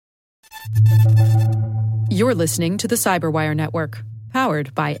You're listening to the Cyberwire Network,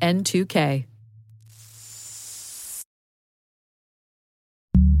 powered by N2K.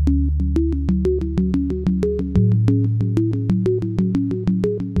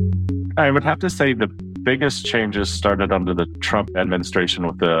 I would have to say the biggest changes started under the Trump administration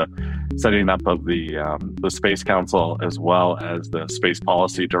with the setting up of the Space Council as well as the space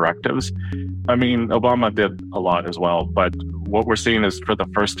policy directives. I mean, Obama did a lot as well, but what we're seeing is for the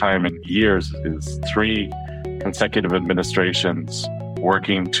first time in years is 3 consecutive administrations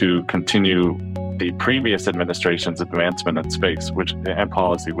working to continue the previous administration's advancement in space and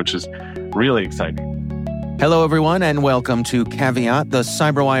policy, which is really exciting. Hello, everyone, and welcome to Caveat, the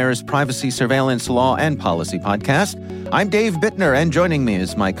CyberWire's privacy, surveillance, law, and policy podcast. I'm Dave Bittner, and joining me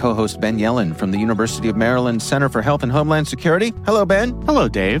is my co-host Ben Yellen from the University of Maryland Center for Health and Homeland Security. Hello, Ben. Hello,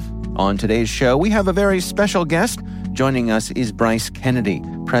 Dave. On today's show, we have a very special guest. Joining us is Bryce Kennedy,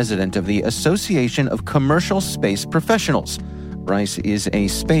 president of the Association of Commercial Space Professionals. Bryce is a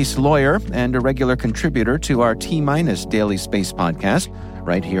space lawyer and a regular contributor to our T-Minus Daily Space podcast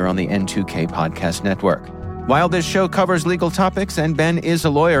right here on the N2K Podcast Network. While this show covers legal topics and Ben is a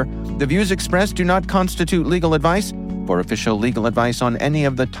lawyer, the views expressed do not constitute legal advice. For official legal advice on any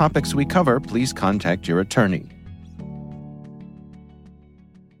of the topics we cover, please contact your attorney.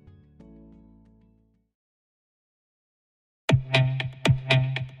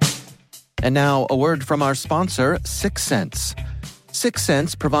 And now, a word from our sponsor, 6sense.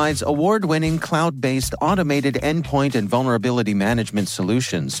 6sense provides award-winning cloud-based automated endpoint and vulnerability management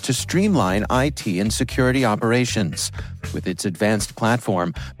solutions to streamline IT and security operations. With its advanced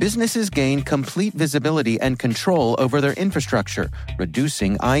platform, businesses gain complete visibility and control over their infrastructure,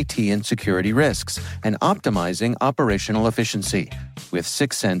 reducing IT and security risks and optimizing operational efficiency. With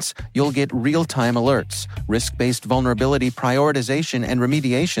 6sense, you'll get real-time alerts, risk-based vulnerability prioritization and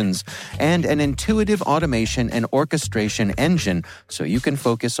remediations, and an intuitive automation and orchestration engine so you can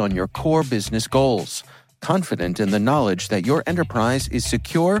focus on your core business goals, confident in the knowledge that your enterprise is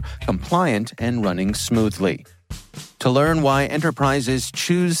secure, compliant, and running smoothly. To learn why enterprises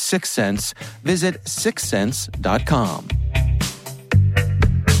choose 6sense, visit 6sense.com.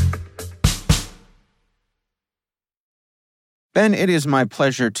 Ben, it is my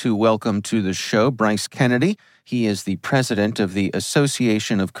pleasure to welcome to the show Bryce Kennedy. He is the president of the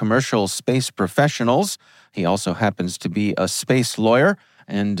Association of Commercial Space Professionals. He also happens to be a space lawyer,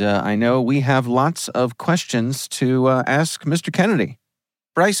 and I know we have lots of questions to ask Mr. Kennedy.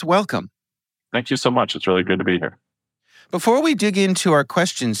 Bryce, welcome. Thank you so much. It's really good to be here. Before we dig into our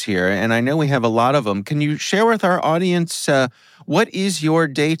questions here, and I know we have a lot of them, can you share with our audience what is your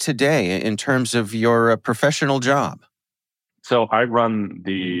day-to-day in terms of your professional job? So I run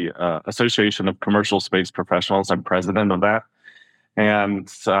the Association of Commercial Space Professionals. I'm president of that. And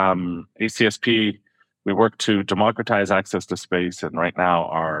ACSP, we work to democratize access to space. And right now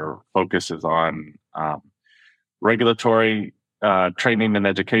our focus is on regulatory training and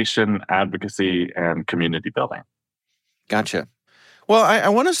education, advocacy, and community building. Gotcha. Well, I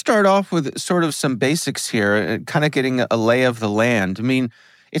want to start off with sort of some basics here, kind of getting a lay of the land. I mean,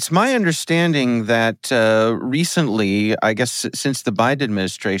 it's my understanding that recently, I guess since the Biden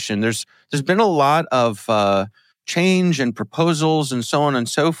administration, there's been a lot of change and proposals and so on and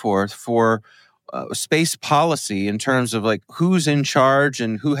so forth for space policy in terms of like who's in charge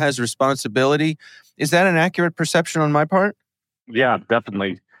and who has responsibility. Is that an accurate perception on my part? Yeah,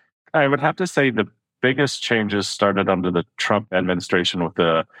 definitely. I would have to say the biggest changes started under the Trump administration with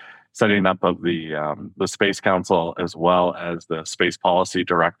the setting up of the Space Council as well as the space policy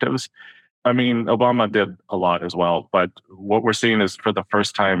directives. I mean, Obama did a lot as well, but what we're seeing is for the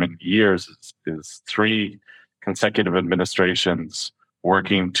first time in years is 3 consecutive administrations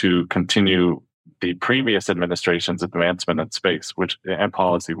working to continue the previous administration's advancement in space and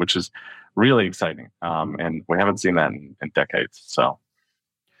policy, which is really exciting. And we haven't seen that in decades. So,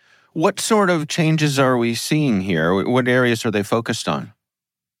 what sort of changes are we seeing here? What areas are they focused on?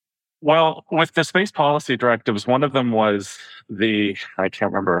 Well, with the space policy directives, one of them was I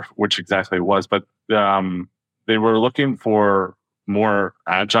can't remember which exactly it was, but they were looking for more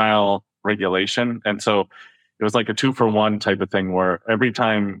agile regulation. And so it was like a 2-for-1 type of thing where every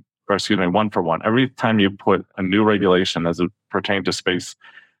time 1-for-1, every time you put a new regulation as it pertained to space,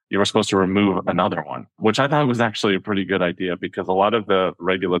 you were supposed to remove another one, which I thought was actually a pretty good idea because a lot of the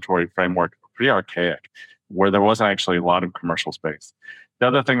regulatory framework was pretty archaic, where there wasn't actually a lot of commercial space. The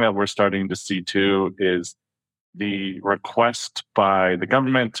other thing that we're starting to see too is the request by the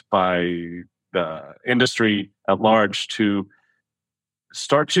government, by the industry at large to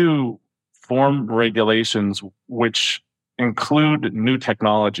start to form regulations which include new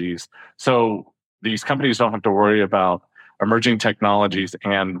technologies. So these companies don't have to worry about emerging technologies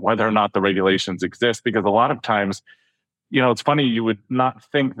and whether or not the regulations exist, because a lot of times, it's funny, you would not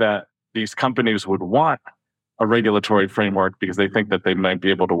think that these companies would want a regulatory framework because they think that they might be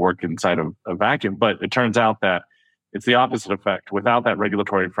able to work inside of a vacuum. But it turns out that it's the opposite effect. Without that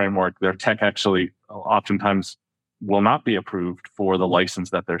regulatory framework, their tech actually oftentimes will not be approved for the license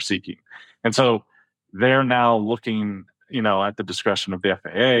that they're seeking. And so they're now looking, at the discretion of the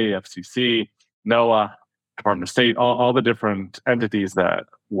FAA, FCC, NOAA, Department of State, all the different entities that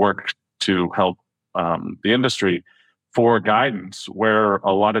work to help the industry for guidance, where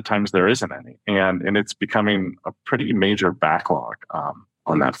a lot of times there isn't any. And it's becoming a pretty major backlog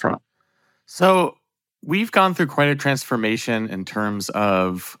on that front. So we've gone through quite a transformation in terms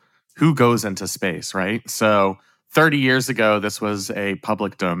of who goes into space, right? So 30 years ago, this was a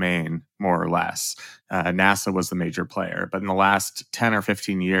public domain, more or less. NASA was the major player. But in the last 10 or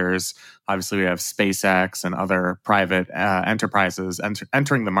 15 years, obviously we have SpaceX and other private enterprises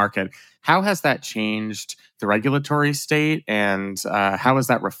entering the market. How has that changed the regulatory state, and how is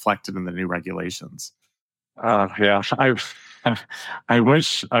that reflected in the new regulations? Yeah, I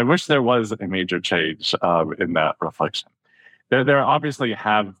wish there was a major change in that reflection. There obviously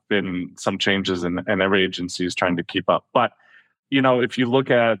have been some changes, and every agency is trying to keep up. But, if you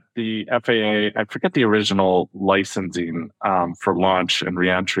look at the FAA, I forget the original licensing for launch and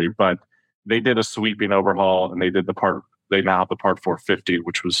reentry, but they did a sweeping overhaul, and they now have the Part 450,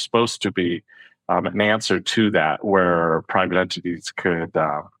 which was supposed to be an answer to that, where private entities could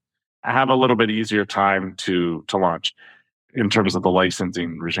have a little bit easier time to launch in terms of the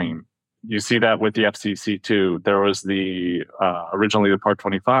licensing regime. You see that with the FCC too. There was originally the Part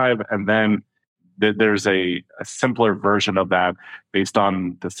 25, and then there's a simpler version of that based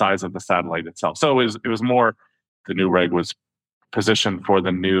on the size of the satellite itself. So it was more, the new reg was positioned for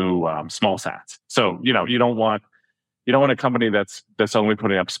the new small sats. So you don't want a company that's only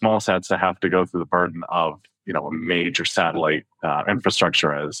putting up small sats to have to go through the burden of a major satellite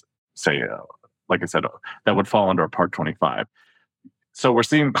infrastructure, as say, like I said, that would fall under a Part 25. So we're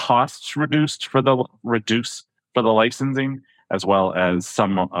seeing costs reduced for the licensing, as well as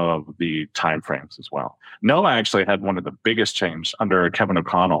some of the timeframes as well. NOAA actually had one of the biggest change under Kevin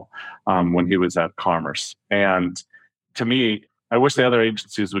O'Connell when he was at Commerce. And to me, I wish the other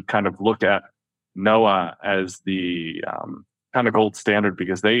agencies would kind of look at NOAA as the kind of gold standard,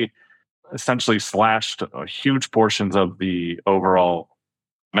 because they essentially slashed huge portions of the overall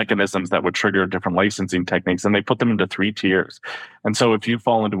mechanisms that would trigger different licensing techniques, and they put them into 3 tiers. And so if you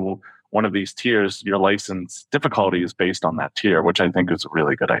fall into one of these tiers, your license difficulty is based on that tier, which I think is a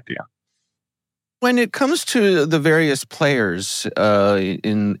really good idea. When it comes to the various players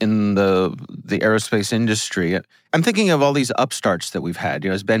in the aerospace industry, I'm thinking of all these upstarts that we've had.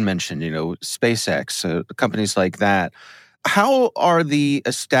 As Ben mentioned, SpaceX, companies like that. How are the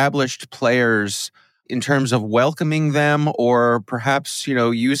established players in terms of welcoming them, or perhaps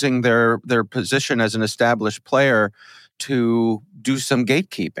using their position as an established player to do some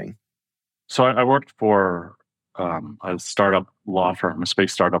gatekeeping? So I worked for a startup law firm, a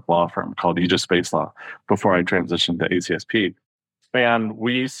space startup law firm called Aegis Space Law, before I transitioned to ACSP. And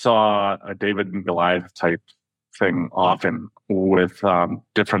we saw a David and Goliath type thing often with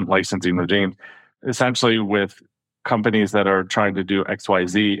different licensing regimes, essentially with companies that are trying to do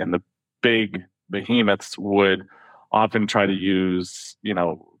XYZ, and the big behemoths would often try to use,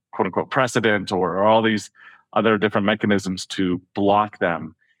 quote unquote, precedent or all these other different mechanisms to block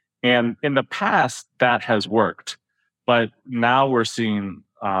them. And in the past, that has worked. But now we're seeing,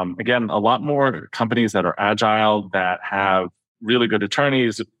 again, a lot more companies that are agile, that have really good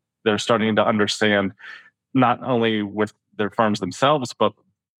attorneys. They're starting to understand, not only with their firms themselves, but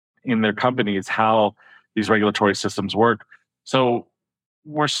in their companies, how these regulatory systems work. So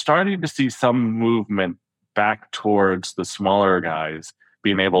we're starting to see some movement back towards the smaller guys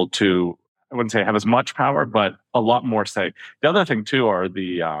being able to, I wouldn't say have as much power, but a lot more say. The other thing too are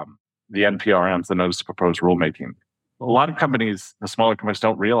the NPRMs, the Notice of Proposed Rulemaking. A lot of companies, the smaller companies,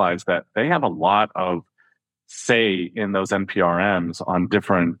 don't realize that they have a lot of say in those NPRMs on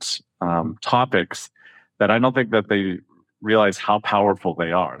different topics that I don't think that they realize how powerful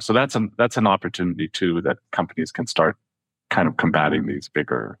they are. So that's an opportunity too, that companies can start kind of combating these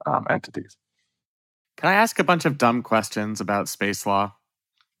bigger entities. Can I ask a bunch of dumb questions about space law?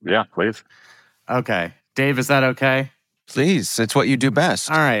 Yeah, please. Okay. Dave, is that okay? Please. It's what you do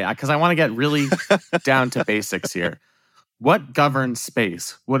best. All right. Because I want to get really down to basics here. What governs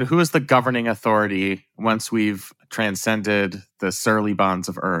space? Who is the governing authority once we've transcended the surly bonds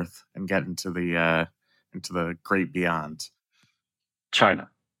of Earth and get into the into the great beyond? China.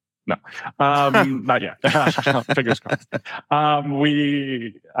 No, not yet. Fingers crossed.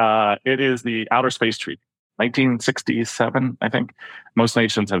 It is the Outer Space Treaty, 1967, I think. Most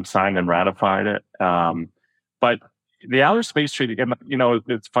nations have signed and ratified it. But the Outer Space Treaty, and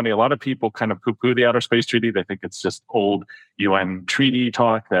it's funny, a lot of people kind of poo-poo the Outer Space Treaty. They think it's just old UN treaty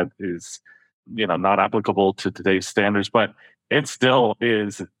talk that is, not applicable to today's standards, but it still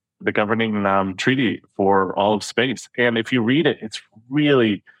is the governing treaty for all of space. And if you read it, it's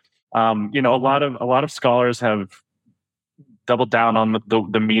really, a lot of scholars have doubled down on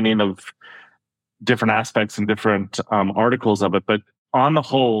the meaning of different aspects and different articles of it. But on the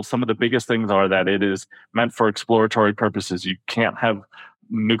whole, some of the biggest things are that it is meant for exploratory purposes. You can't have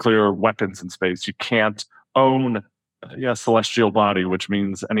nuclear weapons in space. You can't own a celestial body, which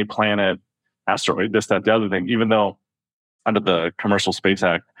means any planet, asteroid, this, that, the other thing, even though under the Commercial Space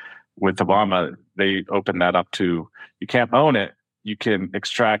Act with Obama, they opened that up to, you can't own it. You can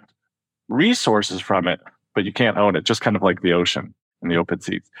extract resources from it, but you can't own it, just kind of like the ocean and the open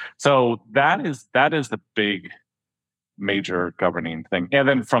seas. So that is the big major governing thing. And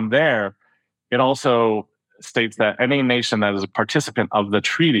then from there, it also states that any nation that is a participant of the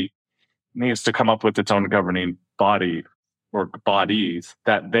treaty needs to come up with its own governing body or bodies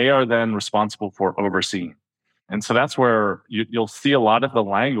that they are then responsible for overseeing. And so that's where you'll see a lot of the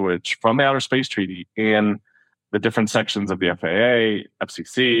language from the Outer Space Treaty in the different sections of the FAA,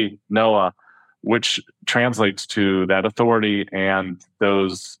 FCC, NOAA, which translates to that authority and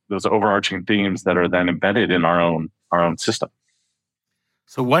those overarching themes that are then embedded in our own system.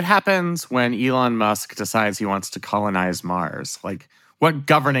 So what happens when Elon Musk decides he wants to colonize Mars? Like, what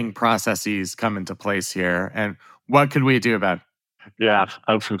governing processes come into place here, and what could we do about it? Yeah.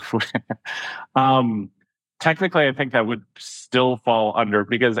 Technically, I think that would still fall under,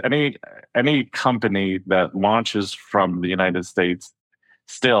 because any company that launches from the United States,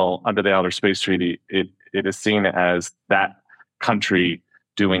 still under the Outer Space Treaty, it is seen as that country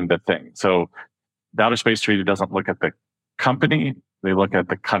doing the thing. So the Outer Space Treaty doesn't look at the company, they look at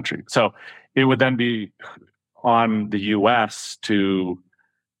the country. So it would then be on the U.S. to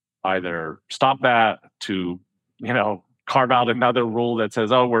either stop that, to, carve out another rule that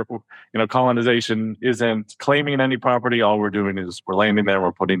says, colonization isn't claiming any property. All we're doing is we're landing there,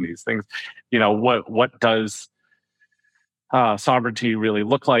 we're putting these things. What does sovereignty really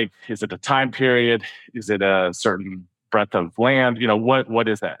look like? Is it a time period? Is it a certain breadth of land? What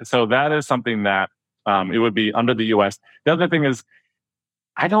is that? So that is something that it would be under the U.S. The other thing is,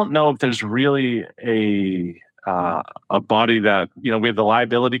 I don't know if there's really a body that, we have the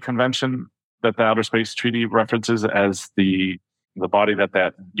Liability Convention that the Outer Space Treaty references as the body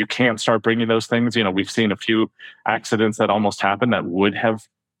that you can't start bringing those things. We've seen a few accidents that almost happened that would have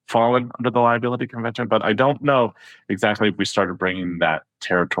fallen under the Liability Convention, but I don't know exactly if we started bringing that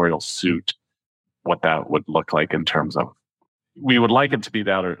territorial suit, what that would look like in terms of, we would like it to be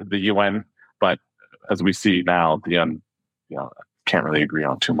the UN, but as we see now, the UN, can't really agree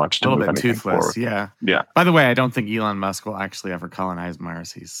on too much. A little bit toothless, yeah. By the way, I don't think Elon Musk will actually ever colonize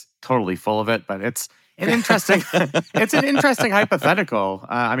Mars. He's totally full of it, but it's an interesting, hypothetical.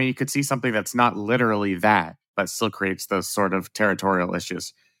 You could see something that's not literally that, but still creates those sort of territorial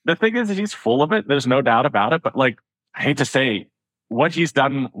issues. The thing is that he's full of it. There's no doubt about it. But I hate to say, what he's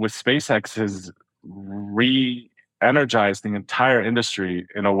done with SpaceX has re-energized the entire industry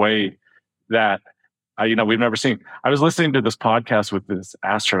in a way that we've never seen. I was listening to this podcast with this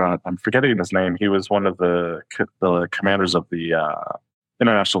astronaut. I'm forgetting his name. He was one of the commanders of the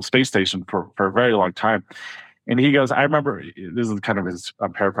International Space Station for a very long time. And he goes, I remember, this is kind of his,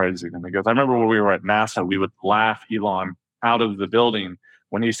 I'm paraphrasing him. He goes, I remember when we were at NASA, we would laugh Elon out of the building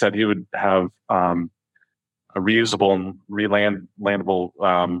when he said he would have a reusable and landable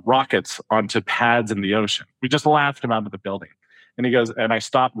rockets onto pads in the ocean. We just laughed him out of the building. And he goes, and I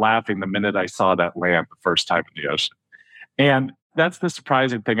stopped laughing the minute I saw that land the first time in the ocean. And that's the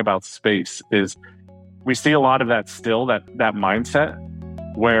surprising thing about space, is we see a lot of that still, that mindset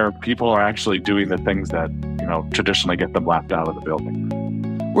where people are actually doing the things that, traditionally get them laughed out of the building.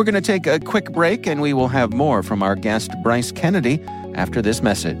 We're going to take a quick break, and we will have more from our guest, Bryce Kennedy, after this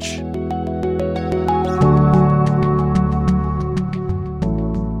message.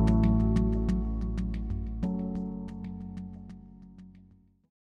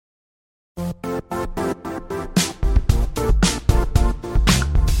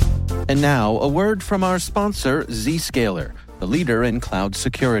 And now, a word from our sponsor, Zscaler, the leader in cloud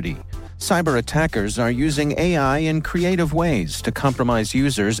security. Cyber attackers are using AI in creative ways to compromise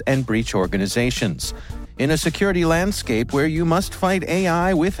users and breach organizations. In a security landscape where you must fight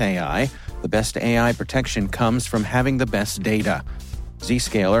AI with AI, The best AI protection comes from having the best data.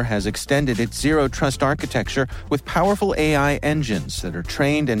 Zscaler has extended its zero trust architecture with powerful AI engines that are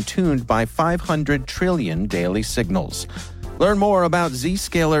trained and tuned by 500 trillion daily signals. Learn more about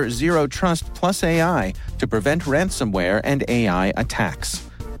Zscaler Zero Trust Plus AI to prevent ransomware and AI attacks.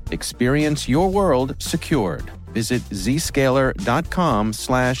 Experience your world secured. Visit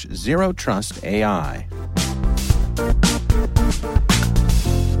zscaler.com/zerotrustai.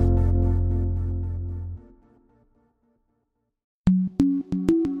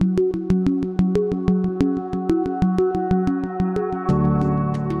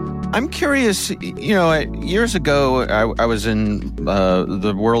 I'm curious, years ago, I was in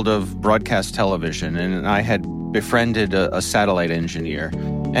the world of broadcast television, and I had befriended a satellite engineer.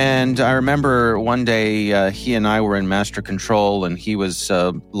 And I remember one day he and I were in master control, and he was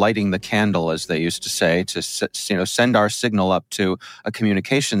lighting the candle, as they used to say, to send our signal up to a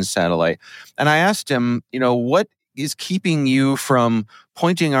communications satellite. And I asked him, what is keeping you from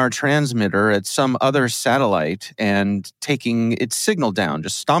pointing our transmitter at some other satellite and taking its signal down,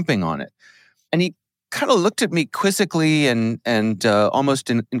 just stomping on it? And he kind of looked at me quizzically and almost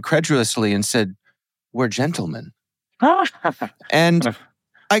incredulously and said, "We're gentlemen." And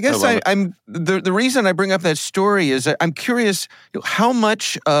I guess I'm the reason I bring up that story is that I'm curious how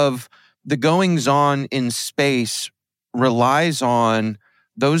much of the goings on in space relies on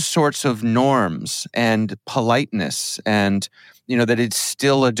those sorts of norms and politeness, and that it's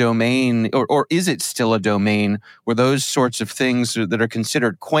still a domain, or is it still a domain where those sorts of things that are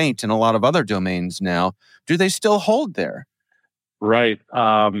considered quaint in a lot of other domains now, do they still hold there? Right.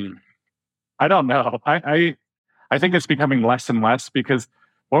 I don't know. I think it's becoming less and less, because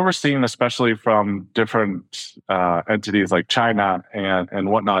what we're seeing, especially from different entities like China and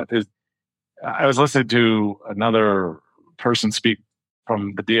whatnot, is I was listening to another person speak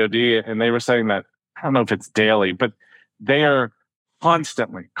from the DoD, and they were saying that, I don't know if it's daily, but they are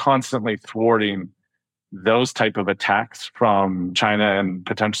constantly thwarting those type of attacks from China and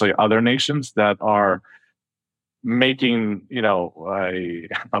potentially other nations that are making,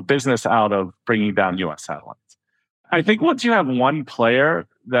 a business out of bringing down U.S. satellites. I think once you have one player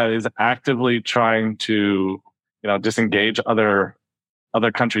that is actively trying to, disengage other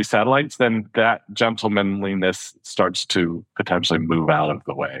countries' satellites, then that gentlemanliness starts to potentially move out of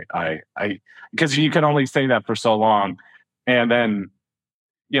the way. Because you can only say that for so long, and then,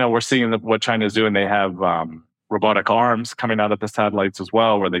 we're seeing what China is doing. They have robotic arms coming out of the satellites as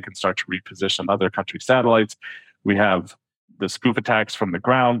well, where they can start to reposition other countries' satellites. We have the spoof attacks from the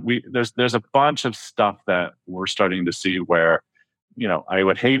ground. There's a bunch of stuff that we're starting to see where, I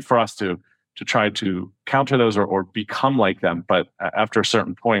would hate for us to try to counter those or become like them. But after a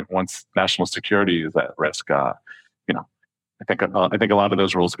certain point, once national security is at risk, I think a lot of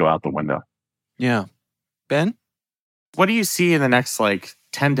those rules go out the window. Yeah. Ben? What do you see in the next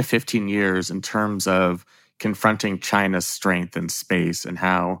 10 to 15 years in terms of confronting China's strength in space and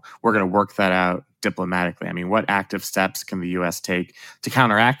how we're going to work that out diplomatically? I mean, what active steps can the U.S. take to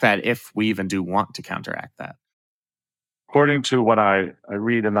counteract that, if we even do want to counteract that? According to what I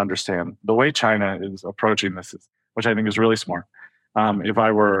read and understand, the way China is approaching this is, which I think is really smart. If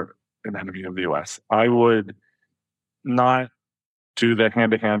I were an enemy of the U.S., I would not do the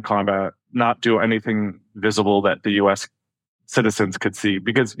hand-to-hand combat, not do anything visible that the U.S. citizens could see,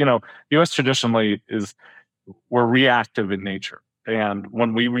 because U.S. traditionally we're reactive in nature, and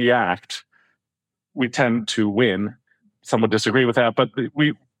when we react, we tend to win. Some would disagree with that, but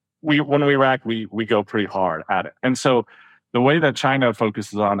when we react, we go pretty hard at it. And so the way that China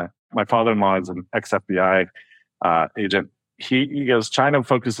focuses on it, my father-in-law is an ex-FBI agent. He goes, China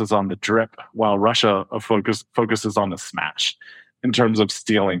focuses on the drip while Russia focuses on the smash in terms of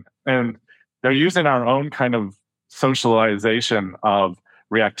stealing. And they're using our own kind of socialization of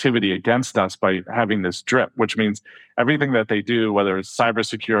reactivity against us by having this drip, which means everything that they do, whether it's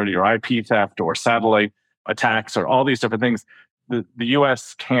cybersecurity or IP theft or satellite attacks or all these different things, the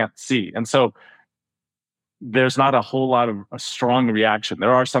U.S. can't see. And so there's not a whole lot of a strong reaction.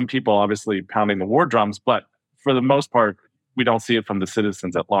 There are some people obviously pounding the war drums, but for the most part, we don't see it from the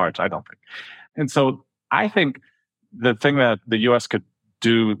citizens at large, I don't think. And so I think the thing that the U.S. could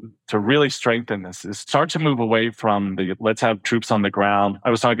do to really strengthen this is start to move away from let's have troops on the ground.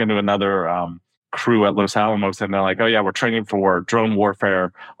 I was talking to another crew at Los Alamos, and they're like, oh yeah, we're training for drone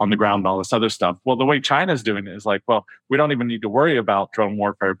warfare on the ground and all this other stuff. Well, the way China's doing it is like, well, we don't even need to worry about drone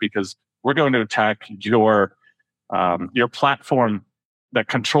warfare because we're going to attack your platform that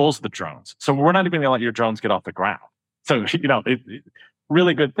controls the drones. So we're not even going to let your drones get off the ground. So,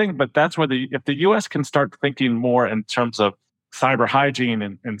 really good thing. But that's where if the U.S. can start thinking more in terms of cyber hygiene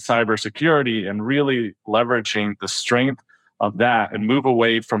and cyber security and really leveraging the strength of that and move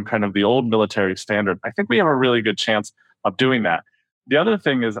away from kind of the old military standard, I think we have a really good chance of doing that. The other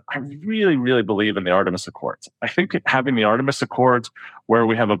thing is I really, really believe in the Artemis Accords. I think having the Artemis Accords where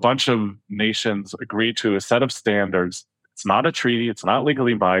we have a bunch of nations agree to a set of standards, it's not a treaty, it's not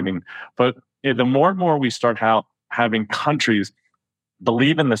legally binding, but the more and more we start having countries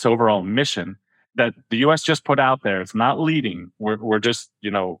believe in this overall mission that the U.S. just put out there, it's not leading. We're just,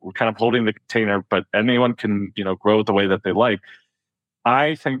 we're kind of holding the container, but anyone can, grow the way that they like.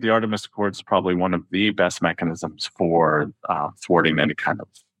 I think the Artemis Accords is probably one of the best mechanisms for thwarting any kind of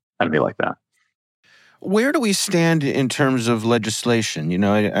enemy like that. Where do we stand in terms of legislation?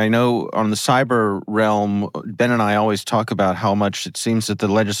 I know on the cyber realm, Ben and I always talk about how much it seems that the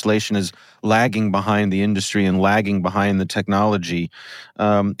legislation is lagging behind the industry and lagging behind the technology.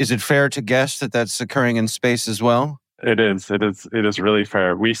 Is it fair to guess that that's occurring in space as well? It is. It is really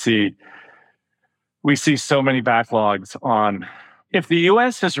fair. We see so many backlogs on. If the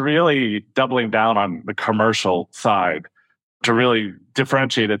U.S. is really doubling down on the commercial side to really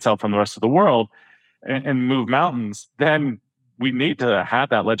differentiate itself from the rest of the world and move mountains, then we need to have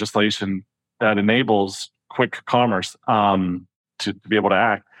that legislation that enables quick commerce to be able to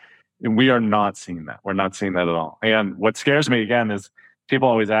act. And we are not seeing that. We're not seeing that at all. And what scares me, again, is people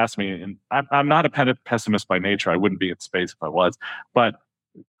always ask me, and I'm not a pessimist by nature. I wouldn't be in space if I was. But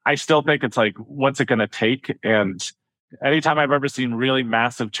I still think it's like, what's it going to take? And anytime I've ever seen really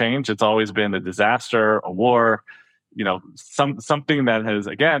massive change, it's always been a disaster, a war, something that has,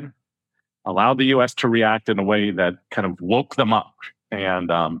 again, allowed the U.S. to react in a way that kind of woke them up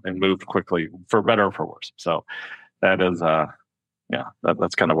and moved quickly, for better or for worse. So that is,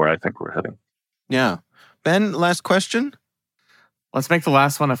 that's kind of where I think we're heading. Yeah. Ben, last question? Let's make the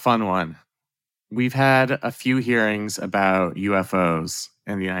last one a fun one. We've had a few hearings about UFOs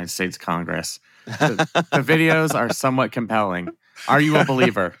in the United States Congress. The videos are somewhat compelling. Are you a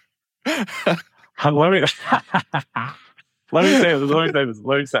believer? Let me say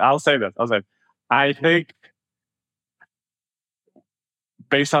this. I'll say this. I think,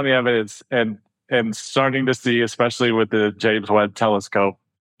 based on the evidence and starting to see, especially with the James Webb Telescope,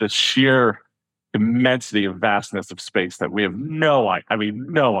 the sheer immensity and vastness of space that we have no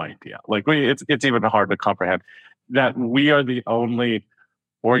idea. Like it's even hard to comprehend that we are the only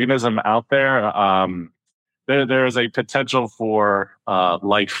organism out there. There is a potential for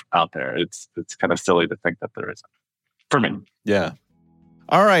life out there. It's kind of silly to think that there isn't. For me. Yeah.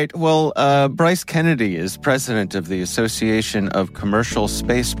 All right. Well, Bryce Kennedy is president of the Association of Commercial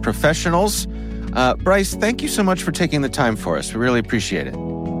Space Professionals. Bryce, thank you so much for taking the time for us. We really appreciate it.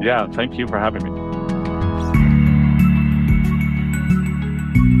 Yeah, thank you for having me.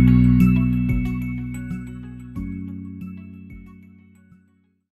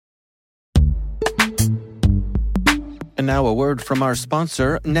 And now a word from our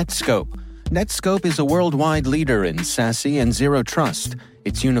sponsor, Netskope. Netskope is a worldwide leader in SASE and Zero Trust.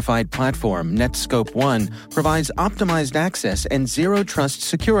 Its unified platform, Netskope One, provides optimized access and Zero Trust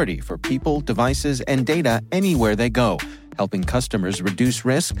security for people, devices, and data anywhere they go, helping customers reduce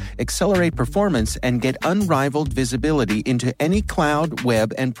risk, accelerate performance, and get unrivaled visibility into any cloud,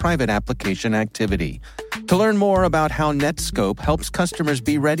 web, and private application activity. To learn more about how Netskope helps customers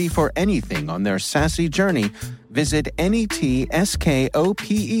be ready for anything on their SASE journey, visit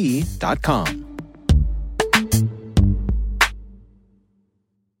netskope.com.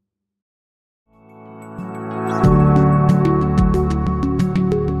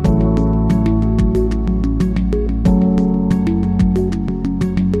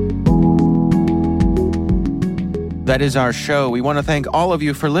 That is our show. We want to thank all of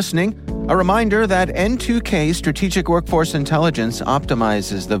you for listening. A reminder that N2K Strategic Workforce Intelligence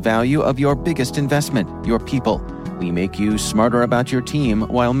optimizes the value of your biggest investment, your people. We make you smarter about your team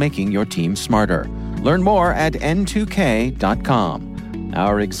while making your team smarter. Learn more at n2k.com.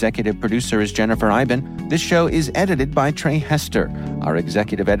 Our executive producer is Jennifer Iben. This show is edited by Trey Hester. Our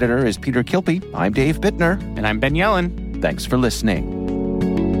executive editor is Peter Kilpie. I'm Dave Bittner. And I'm Ben Yellen. Thanks for listening.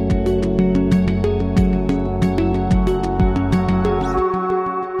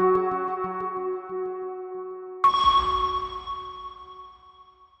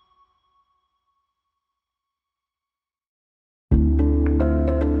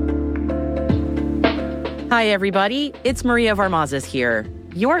 Hi, everybody. It's Maria Varmazes here,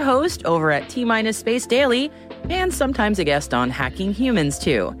 your host over at T-Minus Space Daily, and sometimes a guest on Hacking Humans,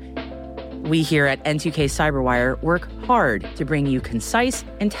 too. We here at N2K Cyberwire work hard to bring you concise,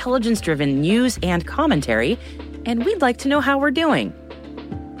 intelligence-driven news and commentary, and we'd like to know how we're doing.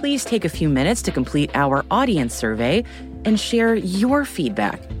 Please take a few minutes to complete our audience survey. and share your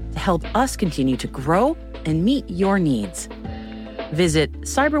feedback to help us continue to grow and meet your needs. Visit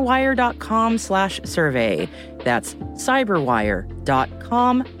cyberwire.com/survey. That's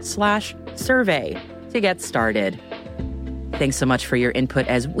cyberwire.com/survey to get started. Thanks so much for your input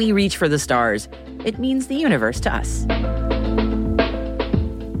as we reach for the stars. It means the universe to us.